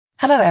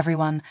Hello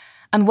everyone,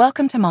 and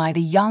welcome to my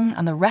The Young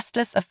and the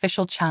Restless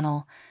official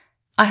channel.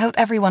 I hope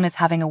everyone is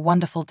having a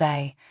wonderful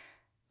day.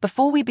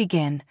 Before we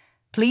begin,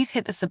 please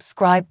hit the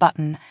subscribe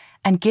button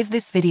and give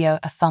this video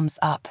a thumbs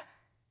up.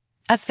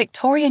 As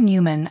Victoria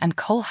Newman and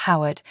Cole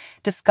Howard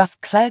discuss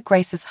Claire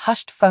Grace's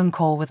hushed phone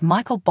call with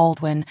Michael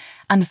Baldwin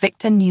and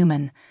Victor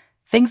Newman,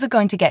 things are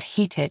going to get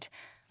heated,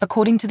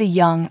 according to The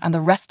Young and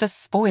the Restless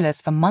spoilers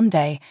for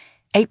Monday,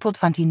 April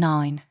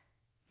 29.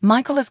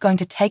 Michael is going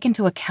to take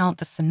into account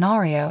the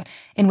scenario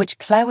in which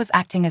Claire was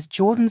acting as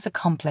Jordan's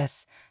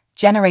accomplice,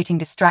 generating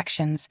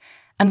distractions,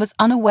 and was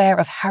unaware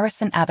of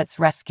Harrison Abbott's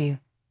rescue.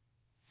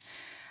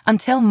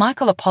 Until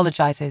Michael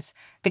apologizes,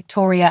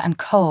 Victoria and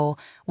Cole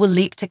will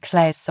leap to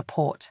Claire's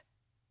support.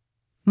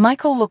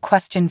 Michael will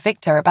question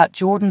Victor about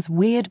Jordan's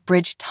weird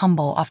bridge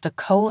tumble after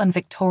Cole and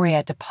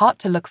Victoria depart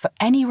to look for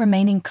any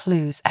remaining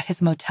clues at his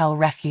motel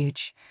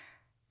refuge.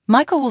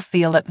 Michael will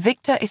feel that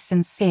Victor is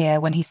sincere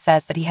when he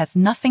says that he has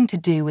nothing to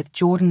do with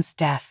Jordan's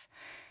death.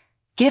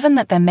 Given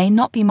that there may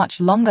not be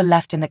much longer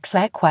left in the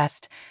Claire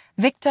quest,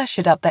 Victor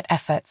should up their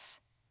efforts.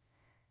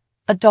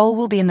 A doll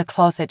will be in the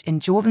closet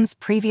in Jordan's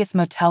previous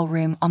motel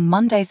room on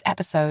Monday's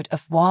episode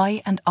of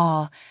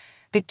Y&R,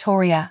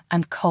 Victoria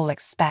and Cole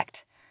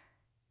expect.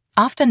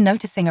 After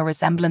noticing a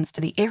resemblance to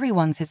the eerie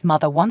ones his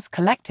mother once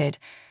collected,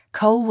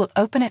 Cole will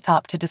open it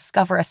up to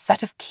discover a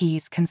set of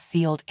keys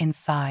concealed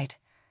inside.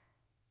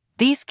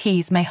 These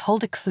keys may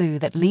hold a clue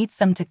that leads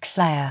them to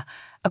Claire,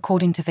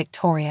 according to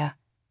Victoria.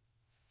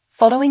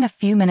 Following a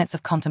few minutes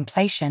of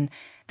contemplation,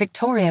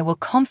 Victoria will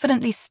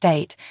confidently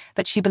state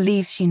that she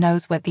believes she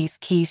knows where these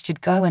keys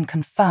should go and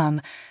confirm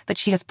that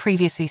she has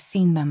previously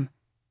seen them.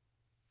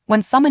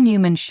 When Summer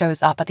Newman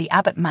shows up at the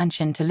Abbott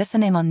mansion to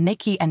listen in on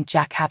Nikki and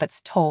Jack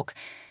Abbott's talk,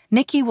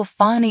 Nikki will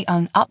finally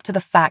own up to the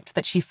fact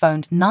that she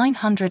phoned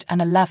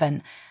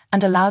 911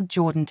 and allowed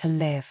Jordan to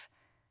live.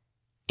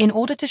 In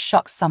order to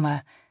shock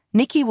Summer,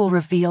 Nikki will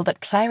reveal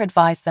that Claire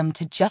advised them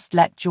to just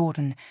let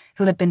Jordan,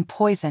 who had been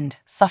poisoned,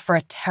 suffer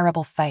a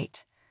terrible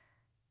fate.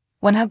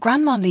 When her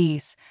grandma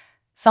leaves,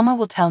 Summer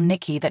will tell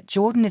Nikki that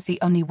Jordan is the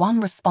only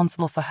one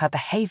responsible for her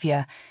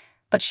behavior,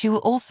 but she will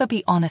also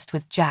be honest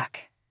with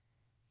Jack.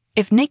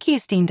 If Nikki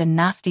is deemed a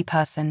nasty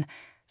person,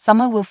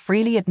 Summer will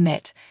freely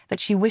admit that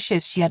she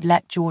wishes she had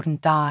let Jordan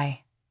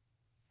die.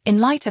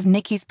 In light of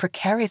Nikki's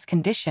precarious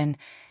condition,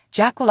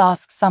 Jack will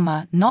ask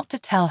Summer not to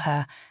tell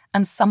her,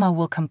 and Summer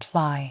will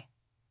comply.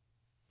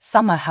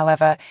 Summer,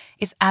 however,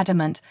 is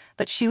adamant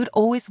that she would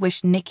always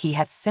wish Nikki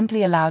had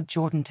simply allowed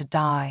Jordan to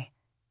die.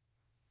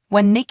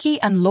 When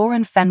Nikki and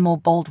Lauren Fenmore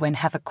Baldwin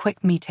have a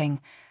quick meeting,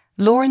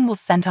 Lauren will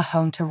send her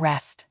home to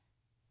rest.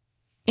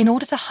 In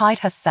order to hide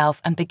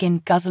herself and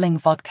begin guzzling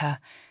vodka,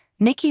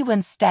 Nikki will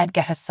instead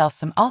get herself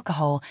some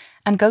alcohol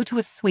and go to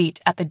a suite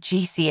at the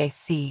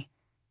GCAC.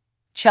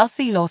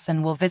 Chelsea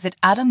Lawson will visit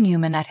Adam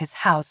Newman at his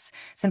house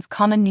since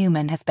Connor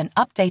Newman has been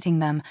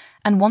updating them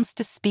and wants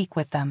to speak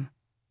with them.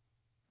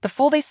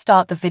 Before they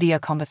start the video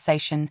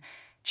conversation,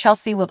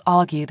 Chelsea will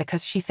argue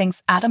because she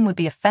thinks Adam would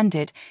be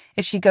offended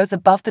if she goes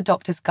above the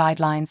doctor's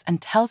guidelines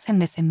and tells him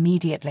this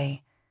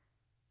immediately.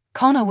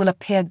 Connor will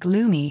appear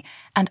gloomy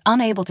and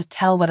unable to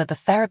tell whether the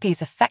therapy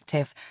is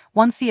effective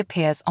once he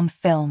appears on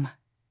film.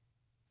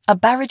 A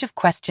barrage of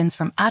questions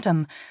from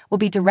Adam will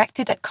be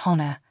directed at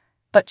Connor,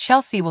 but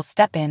Chelsea will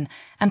step in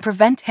and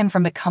prevent him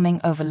from becoming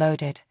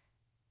overloaded.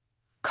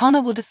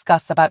 Connor will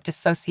discuss about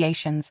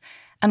dissociations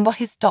and what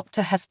his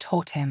doctor has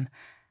taught him,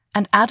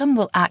 and Adam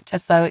will act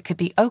as though it could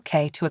be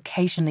okay to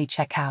occasionally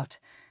check out.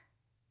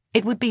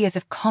 It would be as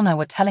if Connor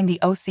were telling the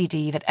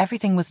OCD that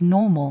everything was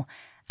normal,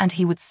 and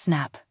he would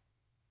snap.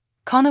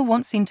 Connor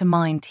won't seem to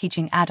mind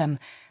teaching Adam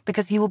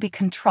because he will be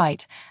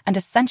contrite and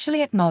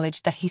essentially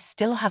acknowledge that he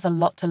still has a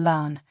lot to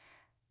learn.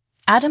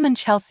 Adam and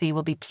Chelsea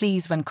will be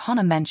pleased when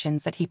Connor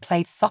mentions that he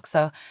played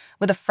soccer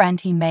with a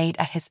friend he made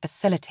at his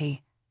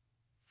facility.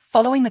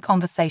 Following the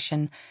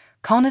conversation,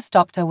 Connor's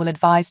doctor will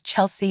advise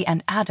Chelsea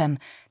and Adam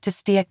to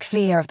steer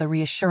clear of the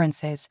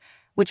reassurances,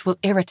 which will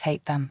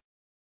irritate them.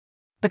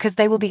 Because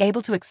they will be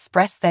able to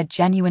express their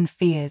genuine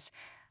fears,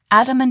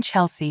 Adam and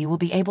Chelsea will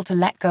be able to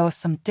let go of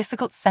some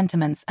difficult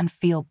sentiments and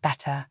feel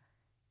better.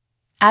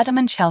 Adam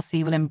and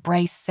Chelsea will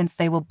embrace since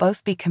they will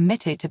both be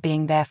committed to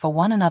being there for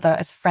one another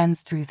as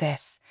friends through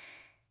this.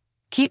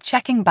 Keep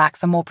checking back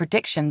for more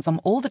predictions on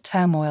all the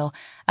turmoil,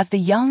 as The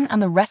Young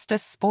and the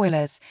Restless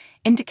spoilers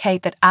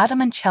indicate that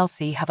Adam and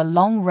Chelsea have a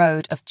long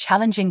road of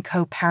challenging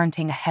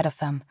co-parenting ahead of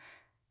them.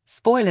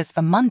 Spoilers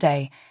for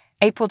Monday,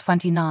 April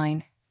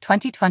 29,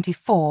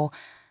 2024,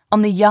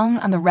 on The Young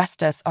and the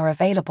Restless are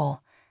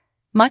available.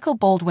 Michael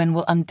Baldwin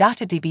will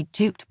undoubtedly be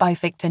duped by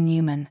Victor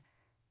Newman.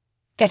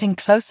 Getting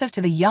closer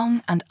to the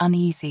young and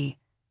uneasy.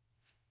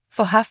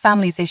 For her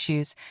family's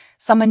issues,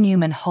 Summer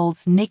Newman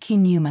holds Nikki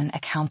Newman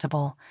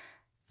accountable.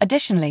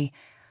 Additionally,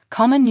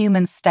 Connor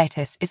Newman's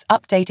status is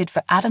updated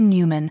for Adam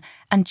Newman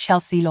and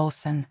Chelsea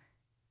Lawson.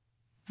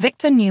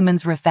 Victor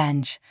Newman's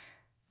revenge.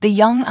 The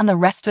Young and the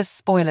Restless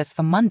spoilers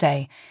for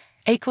Monday,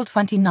 April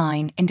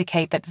 29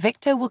 indicate that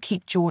Victor will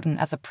keep Jordan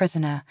as a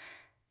prisoner.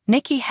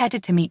 Nikki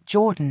headed to meet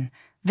Jordan,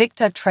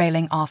 Victor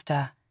trailing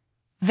after.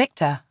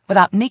 Victor,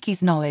 without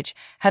Nikki's knowledge,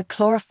 had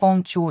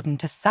chloroformed Jordan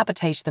to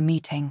sabotage the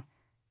meeting.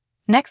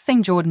 Next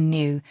thing Jordan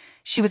knew,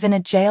 she was in a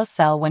jail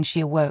cell when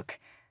she awoke.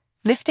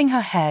 Lifting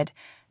her head,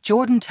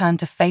 Jordan turned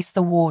to face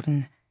the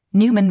warden,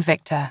 Newman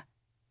Victor.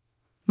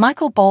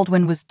 Michael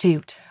Baldwin was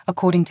duped,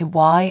 according to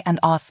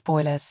Y&R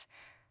spoilers.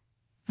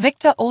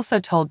 Victor also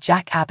told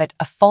Jack Abbott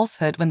a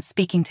falsehood when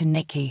speaking to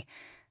Nikki.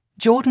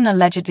 Jordan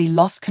allegedly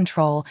lost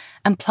control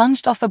and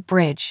plunged off a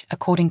bridge,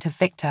 according to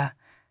Victor.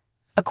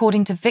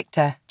 According to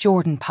Victor,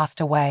 Jordan passed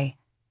away.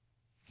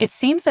 It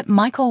seems that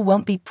Michael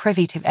won't be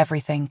privy to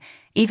everything,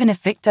 even if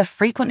Victor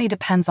frequently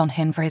depends on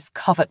him for his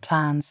covert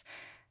plans.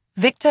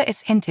 Victor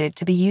is hinted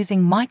to be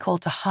using Michael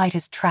to hide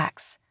his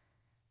tracks.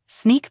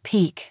 Sneak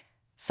peek: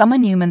 Summer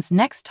Newman's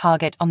next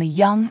target on The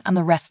Young and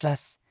the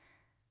Restless.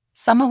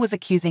 Summer was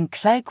accusing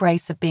Claire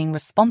Grace of being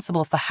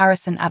responsible for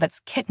Harrison Abbott's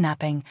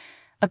kidnapping,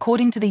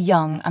 according to The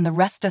Young and the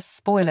Restless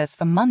spoilers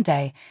for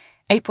Monday,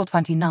 April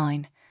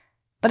 29.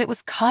 But it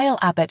was Kyle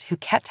Abbott who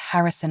kept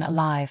Harrison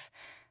alive.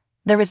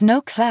 There is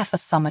no Claire for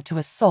Summer to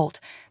assault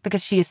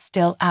because she is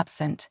still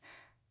absent.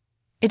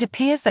 It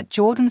appears that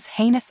Jordan's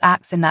heinous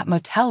acts in that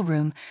motel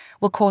room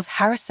will cause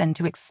Harrison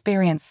to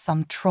experience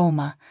some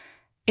trauma.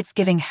 It's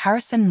giving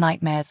Harrison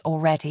nightmares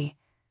already.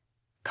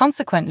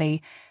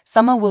 Consequently,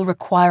 Summer will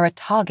require a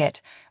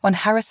target when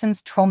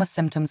Harrison's trauma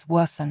symptoms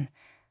worsen.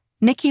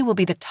 Nikki will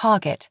be the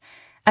target,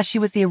 as she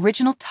was the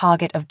original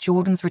target of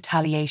Jordan's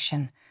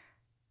retaliation.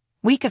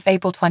 Week of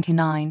April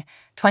 29,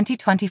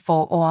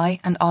 2024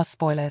 OI&R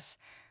spoilers.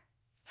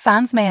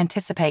 Fans may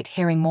anticipate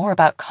hearing more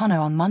about Connor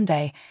on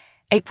Monday,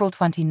 April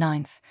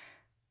 29th.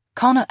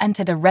 Connor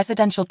entered a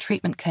residential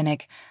treatment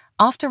clinic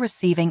after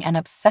receiving an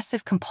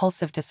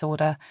obsessive-compulsive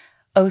disorder,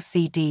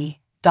 OCD,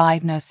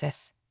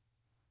 diagnosis.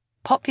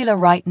 Popular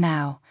right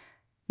now,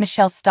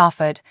 Michelle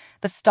Stafford,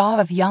 the star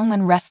of Young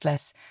and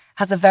Restless,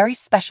 has a very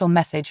special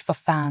message for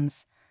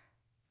fans.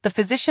 The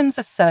physicians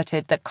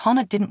asserted that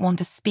Connor didn't want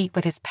to speak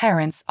with his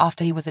parents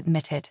after he was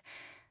admitted.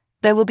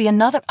 There will be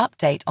another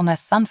update on their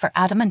son for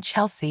Adam and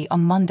Chelsea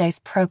on Monday's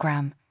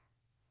program.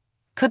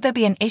 Could there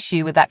be an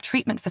issue with that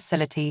treatment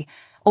facility,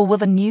 or will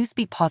the news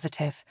be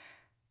positive?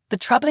 The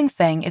troubling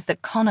thing is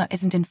that Connor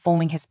isn't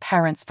informing his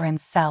parents for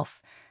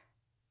himself.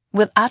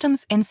 Will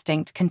Adam's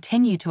instinct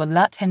continue to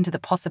alert him to the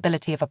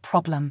possibility of a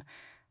problem?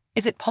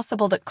 Is it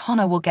possible that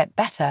Connor will get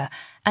better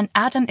and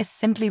Adam is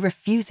simply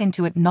refusing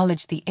to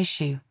acknowledge the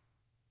issue?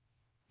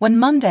 When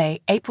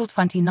Monday, April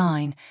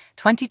 29,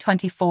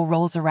 2024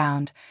 rolls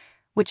around,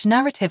 which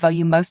narrative are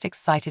you most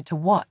excited to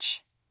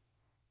watch?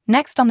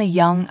 Next on The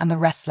Young and the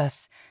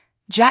Restless,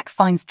 Jack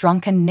finds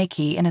drunken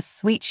Nikki in a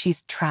suite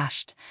she's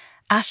trashed.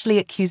 Ashley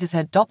accuses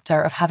her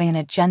doctor of having an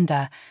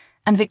agenda,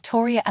 and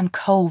Victoria and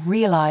Cole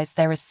realize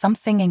there is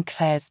something in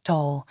Claire's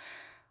doll.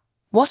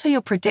 What are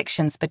your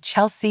predictions for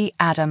Chelsea,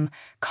 Adam,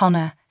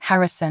 Connor,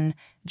 Harrison,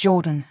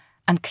 Jordan,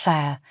 and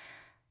Claire?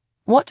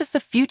 What does the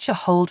future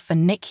hold for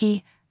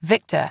Nikki,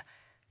 Victor,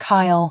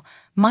 Kyle,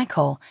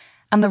 Michael,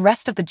 and the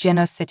rest of the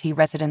Geno City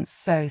residents?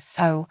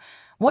 So,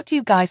 what do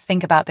you guys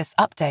think about this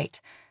update?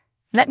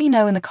 Let me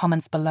know in the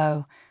comments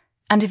below.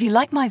 And if you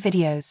like my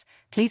videos,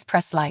 please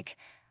press like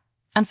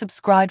and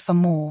subscribe for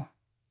more.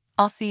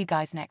 I'll see you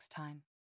guys next time.